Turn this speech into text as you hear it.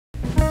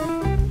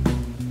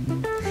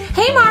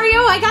Hey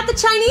Mario, I got the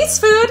Chinese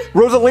food.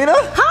 Rosalina?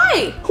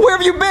 Hi. Where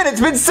have you been?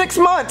 It's been 6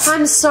 months.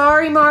 I'm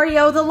sorry,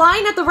 Mario. The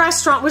line at the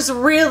restaurant was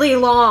really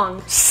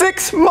long.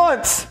 6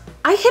 months?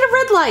 I hit a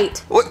red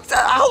light.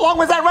 How long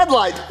was that red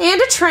light? And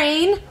a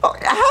train. Oh,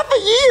 half a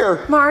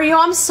year. Mario,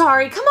 I'm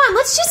sorry. Come on,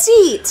 let's just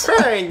eat.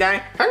 Hey,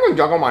 Dad, I can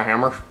juggle my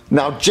hammer.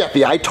 Now,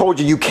 Jeffy, I told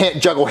you can't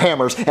juggle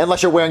hammers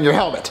unless you're wearing your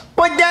helmet.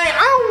 But Dad,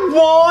 I don't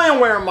want to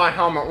wear my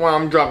helmet when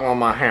I'm juggling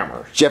my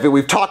hammers. Jeffy,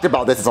 we've talked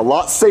about this. It's a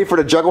lot safer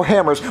to juggle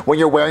hammers when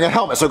you're wearing a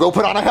helmet, so go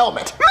put on a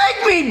helmet.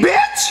 Make me,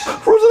 bitch!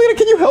 Rosalina,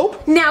 can you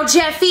help? Now,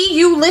 Jeffy,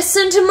 you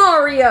listen to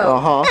Mario.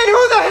 Uh-huh. And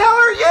who the hell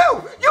are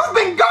you? You've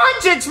been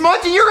gone 6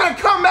 months and you're gonna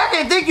come back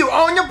and think you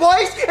own the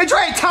place and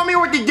try to tell me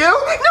what to do? No,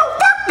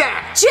 fuck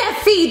that!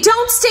 Jeffy,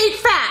 don't state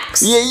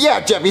facts. Yeah,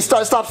 Jeffy,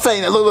 stop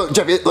saying that. Look,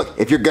 Jeffy, look,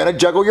 if you're gonna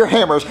juggle your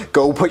hammers,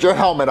 go put your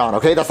helmet on,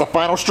 okay? That's the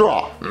final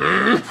straw.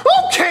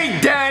 Okay,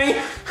 Daddy.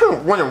 I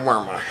don't want to wear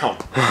my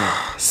helmet.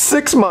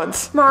 6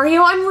 months.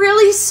 Mario, I'm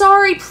really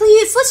sorry.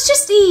 Please, let's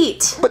just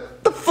eat.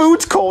 But the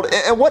food's cold,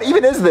 and what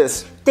even is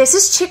this? This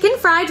is chicken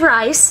fried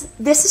rice,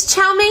 this is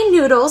chow mein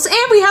noodles,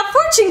 and we have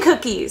fortune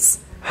cookies.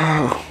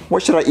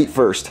 What should I eat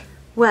first?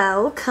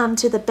 Well, come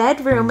to the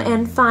bedroom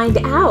and find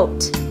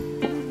out.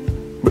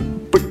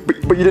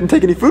 But you didn't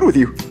take any food with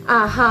you.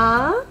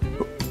 Uh-huh.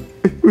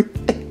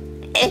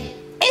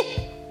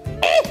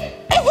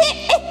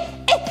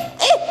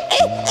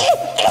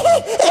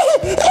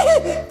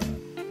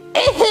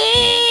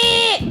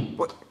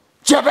 What?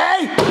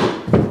 Jeffy!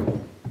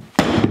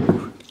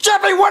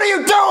 Jeffy, what are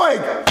you doing?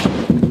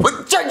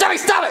 Jeffy,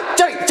 stop it!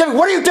 Jeffy,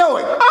 what are you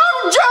doing?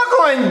 I'm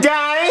juggling,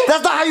 Daddy!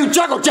 That's not how you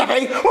juggle,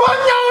 Jeffy! Well,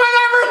 no one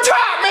ever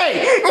taught me!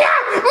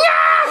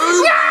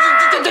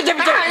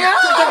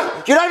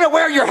 You're not even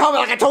wearing your helmet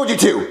like I told you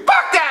to!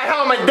 Fuck that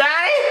helmet,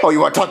 Daddy! Oh, you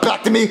want to talk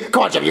back to me?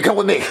 Come on, Jeffy, you come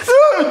with me.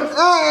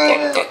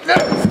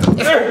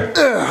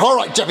 All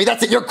right, Jeffy,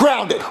 that's it. You're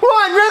grounded. Well,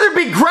 I'd rather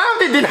be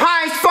grounded than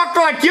high as fuck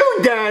like you,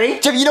 Daddy.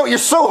 Jeffy, you know what? You're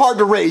so hard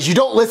to raise. You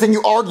don't listen,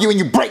 you argue, and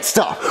you break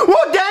stuff.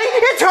 Well, Daddy,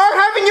 it's hard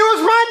having you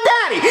as my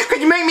daddy, because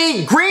you make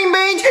me eat green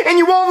beans and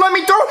you won't let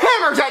me throw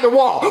hammers at the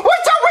wall.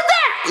 What's up with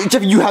that?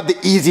 Jeffy, you have the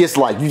easiest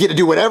life. You get to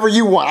do whatever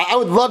you want. I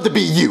would love to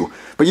be you.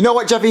 But you know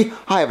what, Jeffy?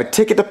 I have a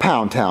ticket to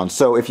Pound Town,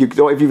 so if you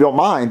don't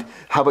mind,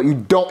 how about you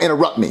don't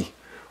interrupt me?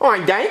 All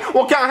right, Daddy.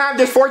 Well, can I have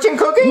this fortune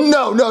cookie?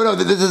 No.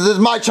 This is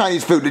my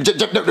Chinese food.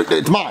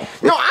 It's mine.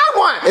 No, I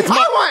want. It's mine.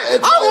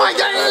 I want,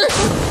 Daddy.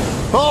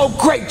 Oh,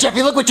 great,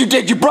 Jeffy. Look what you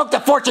did. You broke the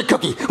fortune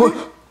cookie.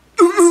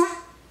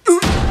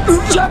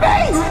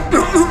 Jeffy!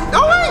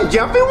 Oh, hey,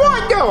 Jeffy,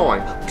 what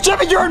doing?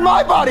 Jeffy, you're in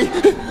my body.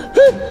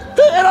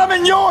 And I'm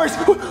in yours.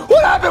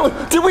 What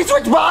happened? Did we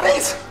switch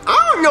bodies?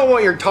 I don't know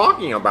what you're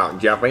talking about,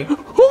 Jeffy.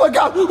 Oh my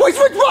God, we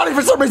switched bodies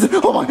for some reason.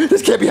 Oh my,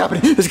 this can't be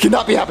happening. This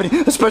cannot be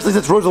happening, especially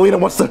since Rosalina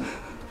wants to.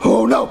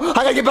 Oh no,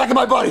 I gotta get back in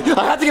my body.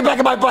 I have to get back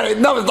in my body.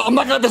 No, I'm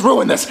not gonna let this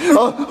ruin this.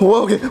 Well,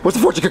 okay, what's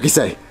the fortune cookie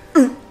say?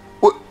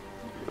 What?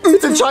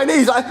 It's in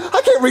Chinese. I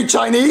can't read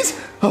Chinese.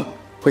 Oh,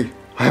 wait,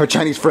 I have a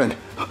Chinese friend.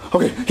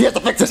 Okay, he has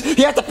to fix this.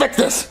 He has to fix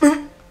this.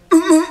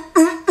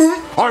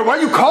 Alright, why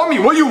you call me?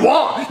 What do you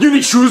want? You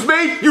need shoes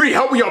made? You need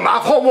help with your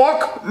math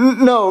homework?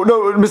 No,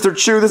 Mr.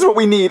 Chu, this is what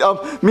we need.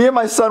 Me and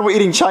my son were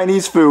eating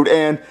Chinese food,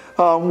 and,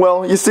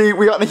 well, you see,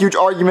 we got in a huge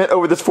argument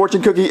over this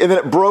fortune cookie, and then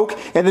it broke,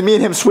 and then me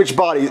and him switched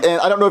bodies,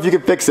 and I don't know if you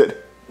can fix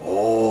it.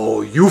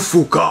 Oh, you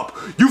fuck up.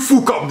 You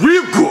fuck up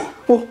real good.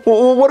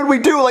 Well, what did we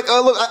do? Like,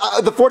 look,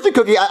 the fortune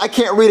cookie, I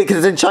can't read it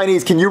because it's in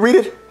Chinese. Can you read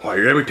it? Alright,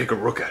 let me take a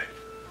look at it.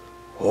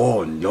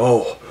 Oh,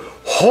 no.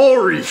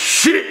 Holy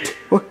shit!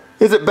 What?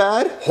 Is it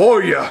bad? Oh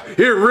yeah, it's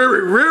really,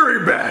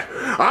 really bad.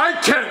 I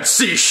can't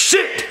see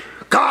shit.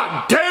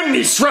 God damn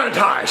these slant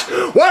eyes.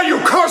 Why you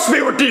curse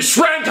me with these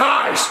slant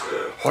eyes?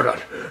 Hold on,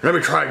 let me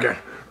try again.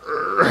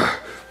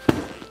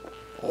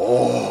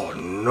 Oh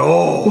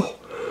no.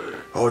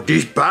 Oh,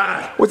 this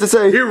bad. What's it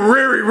say? It's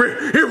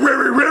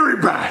really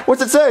bad.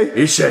 What's it say?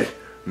 It said,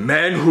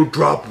 men who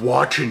drop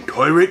watch in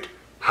toilet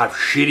have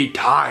shitty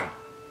time.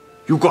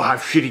 You gonna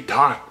have shitty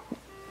time.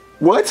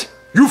 What?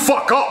 You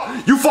fuck up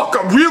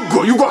real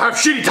good. You gonna have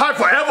shitty time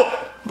forever.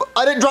 But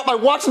I didn't drop my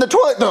watch in the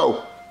toilet,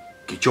 though.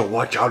 Get your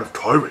watch out of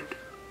toilet.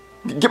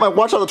 Get my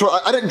watch out of the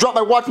toilet. I didn't drop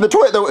my watch in the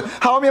toilet, though.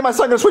 How are me and my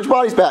son gonna switch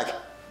bodies back?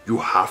 You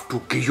have to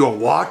get your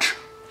watch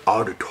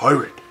out of the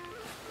toilet.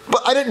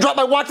 But I didn't drop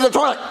my watch in the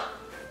toilet.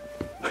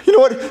 You know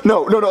what?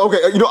 No,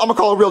 okay. You know, I'm gonna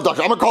call a real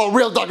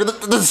doctor.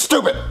 This is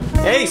stupid.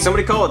 Hey,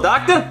 somebody call a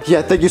doctor?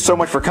 Yeah, thank you so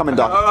much for coming,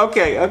 Doc.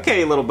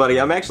 Okay, little buddy.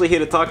 I'm actually here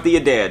to talk to your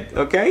dad,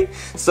 okay?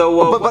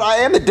 So, But I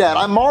am the dad.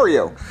 I'm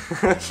Mario.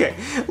 Okay,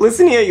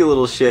 listen here, you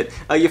little shit.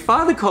 Your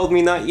father called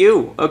me, not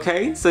you,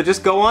 okay? So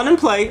just go on and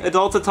play.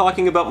 Adults are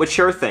talking about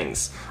mature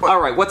things.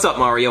 Alright, what's up,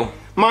 Mario?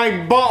 My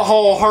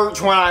butthole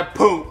hurts when I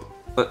poop.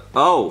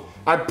 Oh.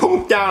 I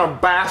pooped down a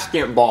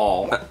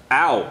basketball.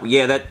 Ow.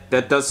 Yeah,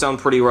 that does sound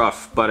pretty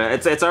rough, but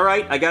it's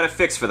alright. I got a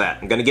fix for that.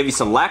 I'm gonna give you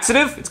some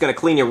laxative. It's gonna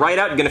clean you right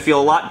out. You're gonna feel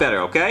a lot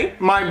better, okay?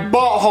 My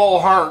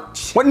butthole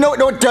hurts. What? No,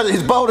 it doesn't.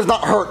 His butthole does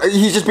not hurt.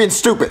 He's just being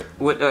stupid.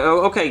 What,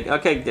 okay.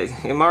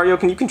 Hey, Mario,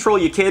 can you control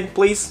your kid,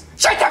 please?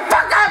 Shut the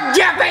fuck up,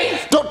 Jeffy!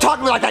 Don't talk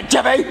to me like that,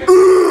 Jeffy!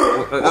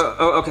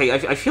 Okay,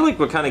 I feel like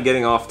we're kind of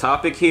getting off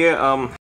topic here.